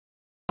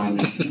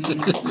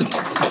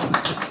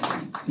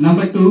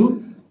Number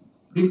 2,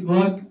 this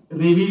work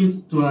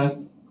reveals to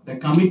us the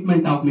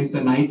commitment of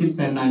Mr. Nigel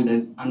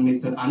Fernandez and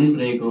Mr. Anil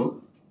Rego.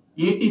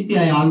 ATC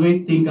I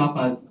always think of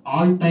as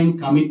all-time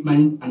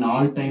commitment and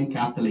all-time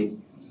Catholic.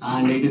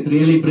 And it is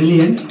really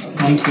brilliant.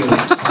 Thank you.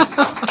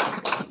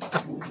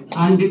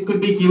 And this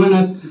could be given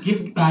as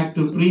gift back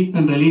to priests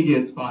and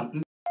religious for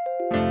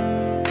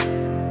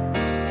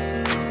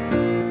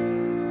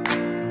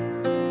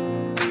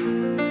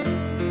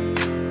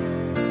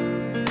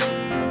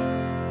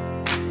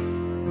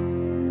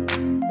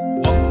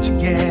walk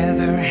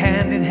together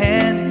hand in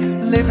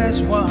hand, live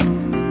as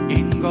one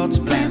in God's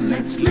plan.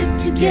 Let's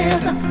live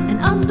together and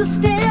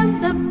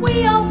understand that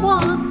we are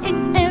one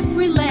in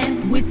every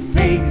land, with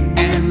faith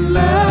and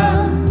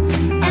love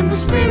and the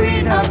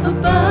spirit up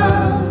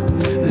above.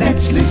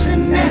 Let's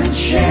listen and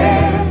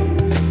share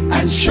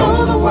and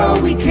show the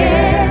world we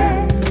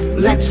care.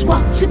 Let's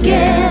walk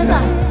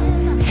together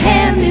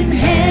hand in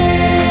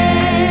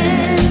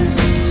hand.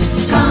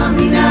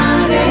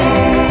 Camminare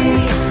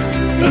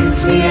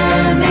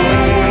insieme,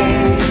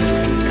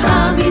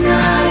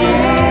 camminare,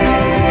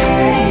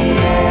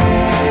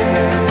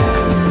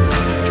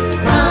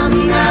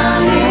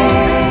 camminare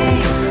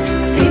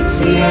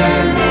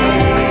insieme.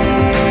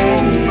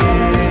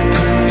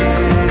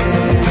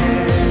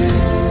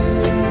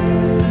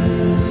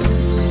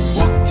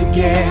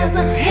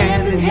 Together,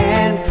 hand in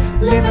hand,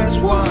 live as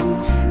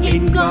one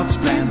in God's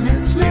plan.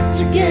 Let's live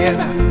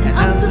together and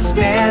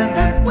understand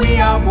that we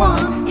are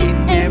one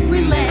in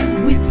every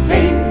land, with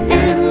faith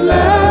and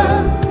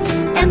love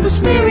and the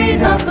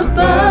spirit up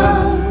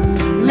above.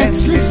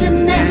 Let's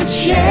listen and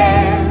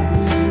share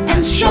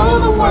and show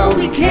the world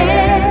we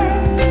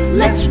care.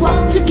 Let's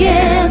walk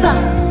together,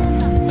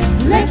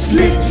 let's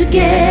live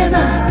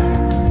together,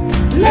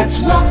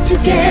 let's walk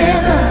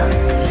together,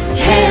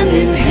 hand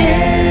in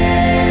hand.